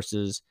private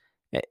courses.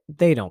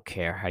 They don't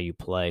care how you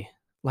play.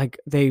 Like,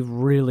 they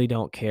really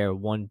don't care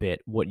one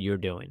bit what you're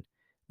doing,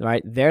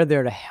 right? They're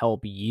there to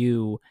help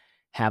you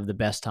have the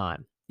best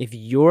time. If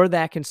you're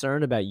that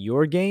concerned about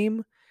your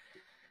game,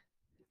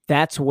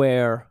 that's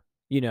where,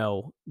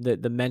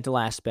 the mental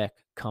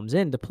aspect comes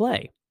into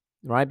play,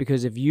 right?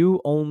 Because if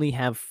you only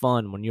have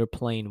fun when you're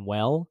playing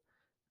well,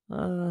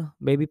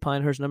 maybe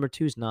Pinehurst number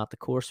 2 is not the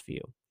course for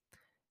you.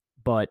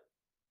 But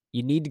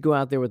you need to go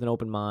out there with an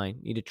open mind.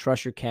 You need to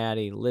trust your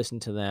caddy, listen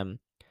to them,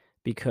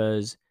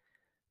 because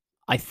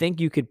I think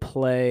you could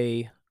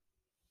play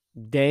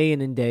day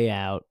in and day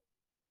out,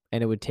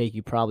 and it would take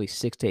you probably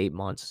 6 to 8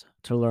 months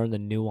to learn the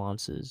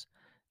nuances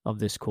of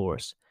this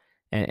course.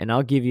 And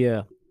I'll give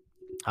you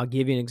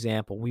an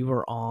example. We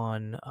were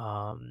on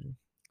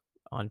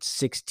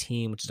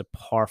 16, which is a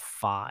par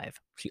 5.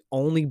 It's the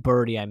only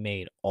birdie I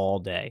made all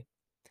day.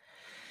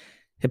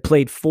 Had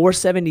played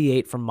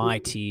 478 from my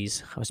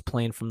tees. I was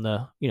playing from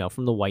the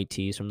white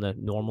tees, from the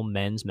normal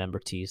men's member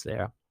tees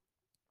there.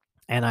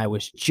 And I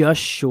was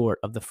just short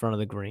of the front of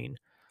the green.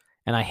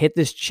 And I hit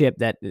this chip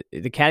that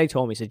the caddy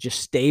told me, he said, just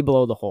stay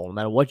below the hole. No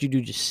matter what you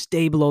do, just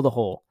stay below the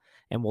hole.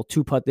 And we'll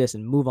 2-putt this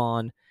and move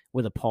on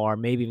with a par,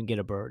 maybe even get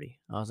a birdie.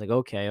 I was like,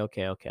 okay.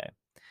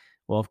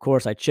 Well, of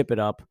course, I chip it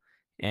up,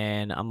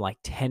 and I'm like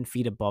 10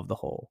 feet above the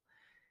hole.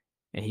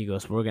 And he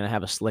goes, we're going to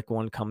have a slick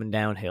one coming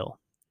downhill.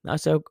 And I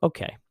said,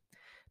 okay.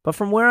 But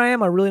from where I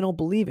am, I really don't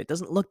believe it. It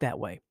doesn't look that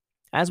way.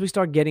 As we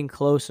start getting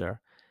closer,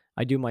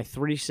 I do my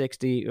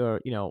 360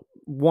 or,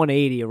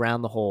 180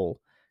 around the hole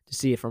to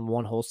see it from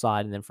one hole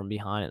side and then from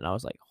behind it. And I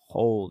was like,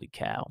 holy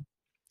cow.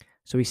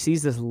 So he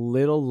sees this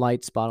little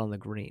light spot on the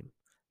green.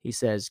 He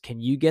says,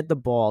 can you get the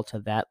ball to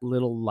that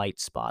little light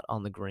spot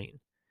on the green?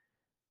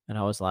 And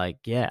I was like,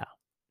 yeah.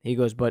 He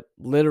goes, but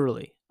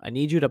literally, I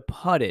need you to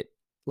putt it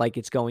like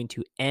it's going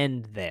to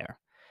end there.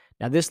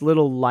 Now, this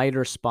little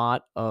lighter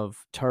spot of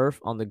turf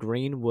on the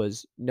green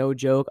was, no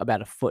joke,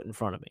 about a foot in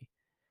front of me.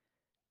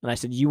 And I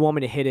said, you want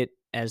me to hit it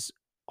as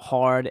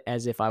hard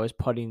as if I was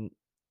putting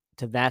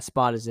to that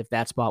spot, as if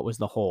that spot was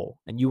the hole,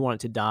 and you want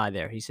it to die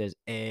there? He says,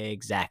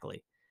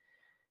 exactly.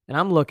 And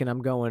I'm looking,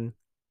 I'm going,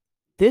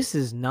 this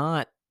is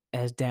not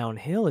as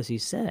downhill as he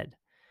said.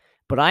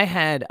 But I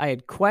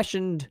had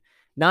questioned,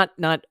 not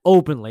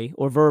openly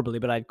or verbally,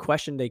 but I had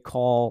questioned a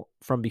call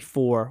from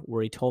before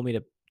where he told me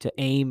to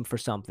aim for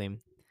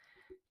something.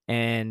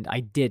 And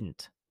I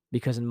didn't,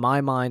 because in my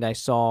mind, I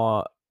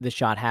saw the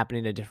shot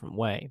happening a different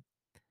way.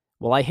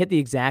 Well, I hit the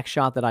exact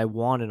shot that I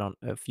wanted on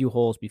a few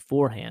holes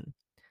beforehand.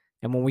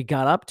 And when we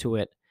got up to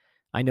it,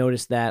 I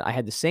noticed that I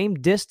had the same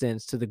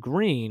distance to the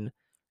green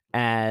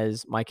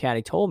as my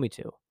caddy told me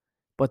to.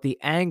 But the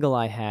angle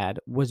I had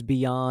was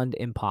beyond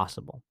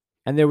impossible.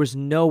 And there was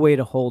no way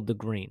to hold the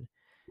green.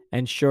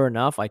 And sure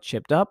enough, I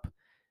chipped up.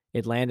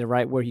 It landed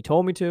right where he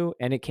told me to,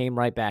 and it came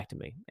right back to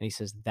me. And he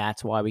says,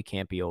 that's why we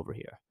can't be over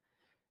here.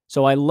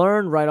 So I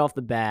learned right off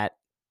the bat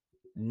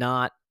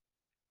not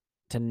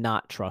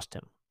to trust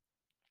him.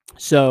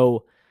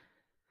 So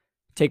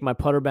take my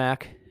putter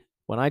back.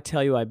 When I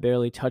tell you I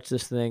barely touched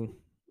this thing,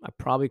 I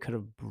probably could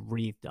have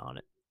breathed on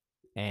it,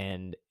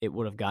 and it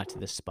would have got to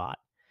this spot.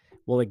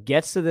 Well, it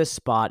gets to this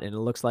spot, and it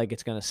looks like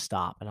it's going to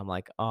stop. And I'm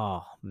like,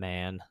 oh,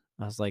 man.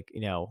 I was like,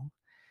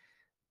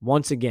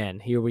 once again,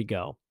 here we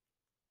go.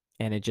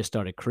 And it just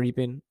started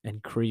creeping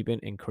and creeping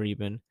and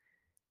creeping.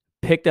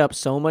 Picked up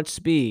so much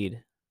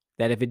speed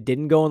that if it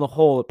didn't go in the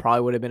hole, it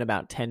probably would have been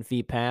about 10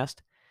 feet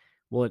past.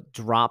 Well, it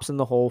drops in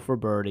the hole for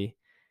birdie.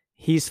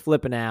 He's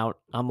flipping out.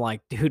 I'm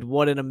like, dude,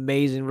 what an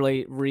amazing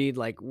read.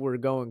 Like, we're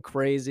going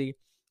crazy.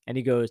 And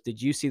he goes,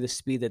 did you see the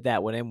speed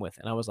that went in with?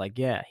 And I was like,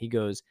 yeah. He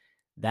goes,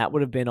 that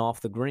would have been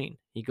off the green.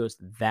 He goes,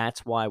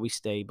 that's why we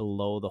stay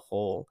below the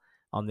hole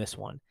on this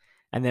one.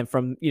 And then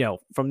from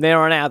there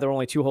on out, there were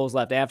only 2 holes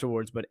left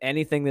afterwards. But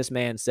anything this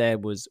man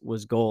said was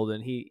gold.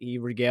 And he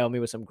regaled me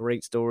with some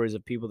great stories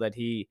of people that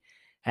he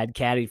had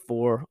caddied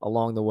for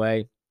along the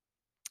way.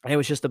 And it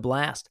was just a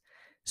blast.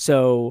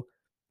 So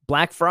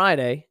Black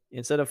Friday,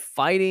 instead of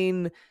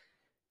fighting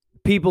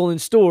people in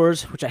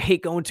stores, which I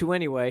hate going to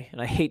anyway,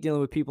 and I hate dealing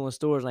with people in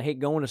stores, and I hate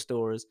going to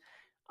stores,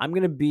 I'm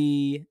going to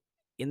be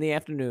in the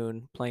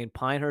afternoon playing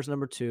Pinehurst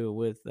number 2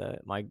 with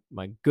my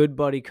good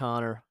buddy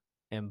Connor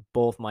and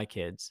both my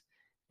kids.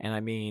 And I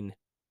mean,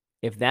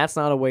 if that's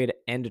not a way to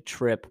end a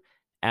trip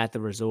at the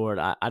resort,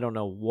 I don't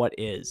know what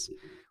is.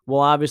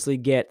 We'll obviously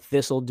get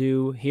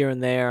Thistledew here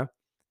and there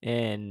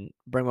and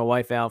bring my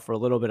wife out for a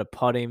little bit of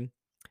putting.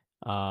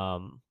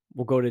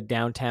 We'll go to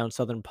downtown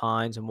Southern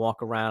Pines and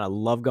walk around. I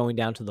love going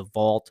down to the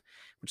Vault,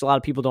 which a lot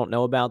of people don't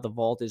know about. The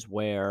Vault is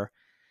where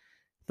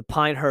the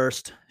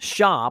Pinehurst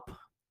shop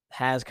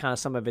has kind of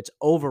some of its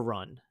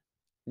overrun.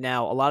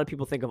 Now, a lot of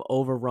people think of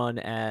overrun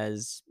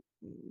as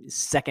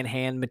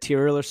secondhand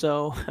material or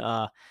so,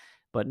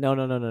 but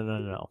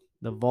no.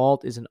 The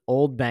Vault is an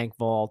old bank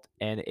vault,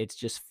 and it's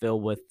just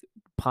filled with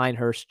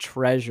Pinehurst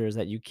treasures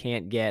that you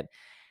can't get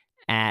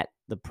at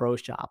the pro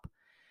shop.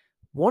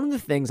 One of the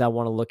things I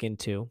want to look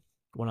into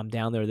when I'm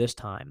down there this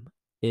time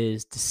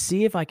is to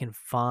see if I can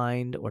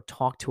find or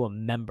talk to a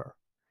member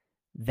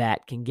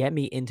that can get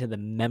me into the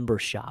member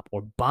shop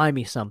or buy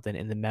me something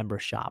in the member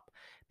shop.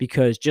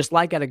 Because just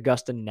like at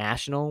Augusta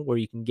National, where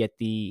you can get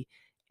the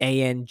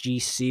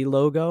ANGC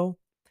logo,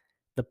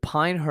 the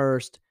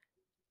Pinehurst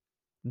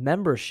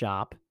member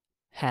shop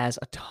has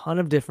a ton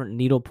of different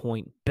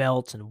needlepoint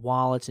belts and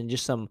wallets and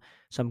just some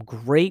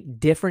great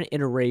different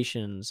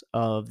iterations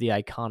of the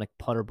iconic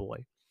Putter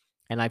Boy.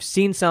 And I've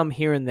seen some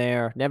here and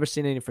there, never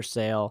seen any for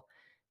sale.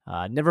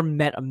 Never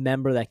met a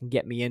member that can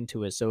get me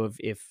into it. So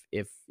if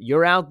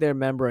you're out there,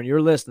 member, and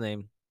you're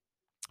listening,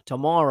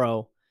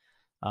 tomorrow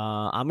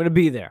I'm going to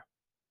be there.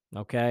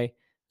 Okay?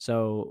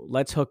 So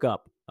let's hook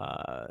up.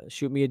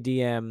 Shoot me a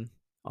DM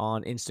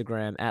on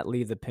Instagram at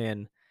Leave the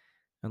Pin,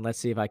 and let's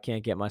see if I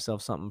can't get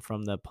myself something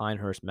from the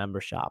Pinehurst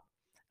member shop.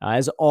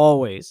 As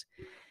always,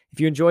 if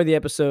you enjoyed the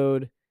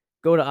episode,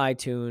 go to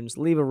iTunes,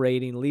 leave a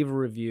rating, leave a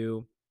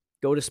review.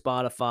 Go to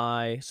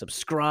Spotify,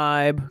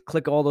 subscribe,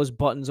 click all those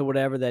buttons or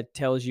whatever that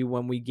tells you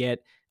when we get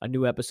a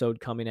new episode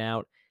coming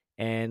out,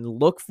 and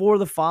look for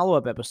the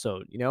follow-up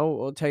episode.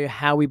 We'll tell you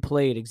how we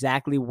played,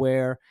 exactly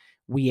where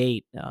we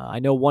ate. I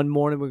know one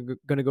morning we're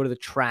going to go to the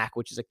track,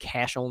 which is a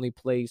cash-only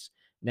place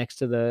next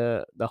to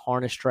the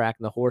harness track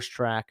and the horse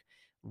track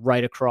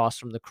right across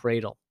from the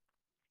Cradle.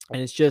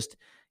 And it's just,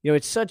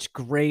 it's such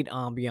great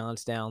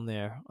ambiance down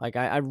there. Like,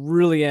 I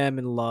really am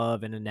in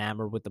love and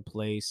enamored with the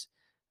place.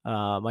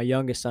 My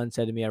youngest son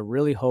said to me, I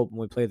really hope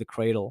when we play the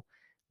Cradle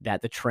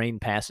that the train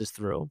passes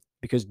through,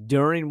 because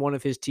during one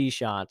of his tee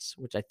shots,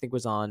 which I think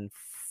was on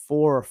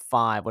 4 or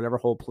 5, whatever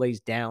hole plays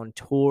down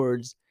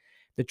towards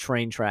the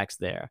train tracks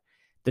there,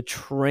 the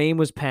train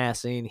was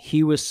passing,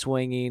 he was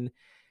swinging,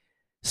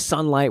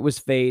 sunlight was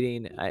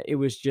fading. It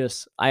was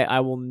just, I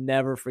will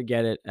never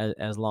forget it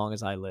as long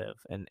as I live.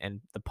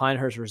 And the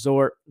Pinehurst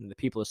Resort and the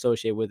people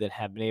associated with it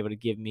have been able to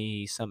give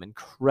me some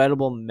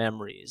incredible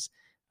memories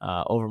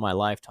over my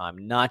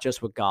lifetime, not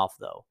just with golf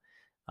though,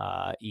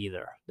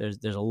 either. There's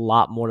a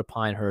lot more to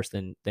Pinehurst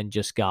than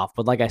just golf.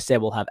 But like I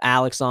said, we'll have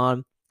Alex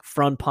on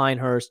from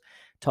Pinehurst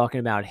talking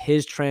about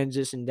his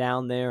transition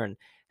down there and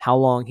how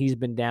long he's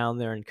been down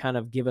there, and kind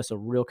of give us a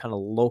real kind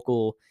of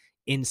local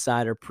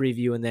insider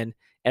preview. And then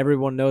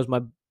everyone knows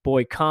my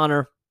boy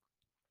Connor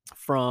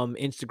from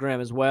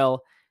Instagram as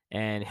well,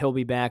 and he'll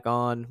be back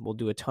on. We'll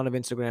do a ton of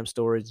Instagram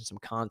stories and some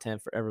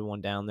content for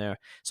everyone down there.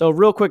 So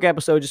real quick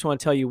episode, just want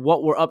to tell you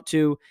what we're up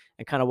to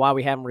and kind of why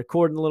we haven't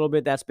recorded a little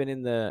bit. That's been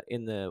in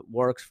the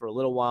works for a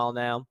little while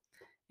now,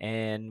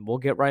 and we'll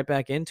get right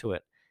back into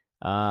it.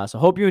 So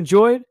hope you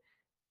enjoyed,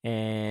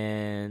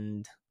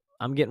 and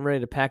I'm getting ready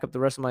to pack up the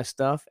rest of my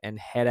stuff and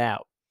head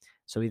out.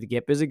 So either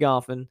get busy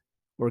golfing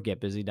or get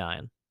busy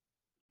dying.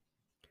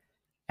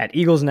 At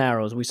Eagles and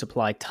Arrows, we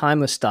supply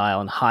timeless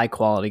style and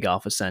high-quality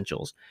golf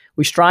essentials.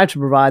 We strive to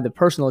provide the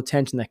personal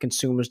attention that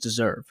consumers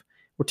deserve.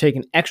 We're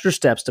taking extra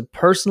steps to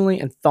personally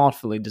and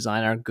thoughtfully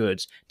design our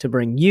goods to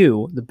bring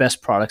you the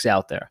best products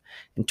out there.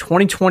 In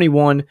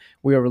 2021,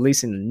 we are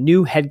releasing a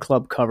new head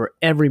club cover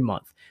every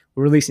month.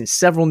 We're releasing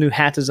several new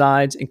hat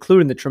designs,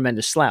 including the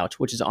Tremendous Slouch,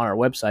 which is on our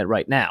website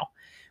right now.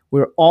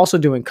 We're also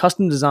doing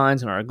custom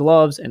designs on our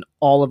gloves and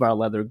all of our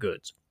leather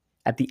goods.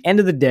 At the end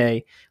of the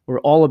day, we're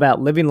all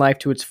about living life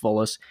to its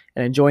fullest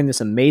and enjoying this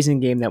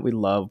amazing game that we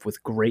love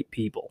with great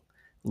people.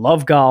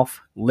 Love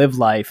golf, live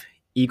life,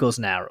 Eagles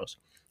and Arrows.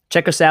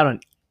 Check us out on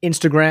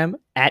Instagram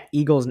at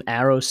Eagles and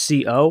Arrows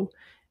CO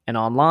and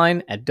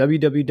online at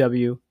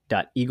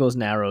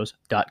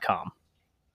www.eaglesandarrows.com.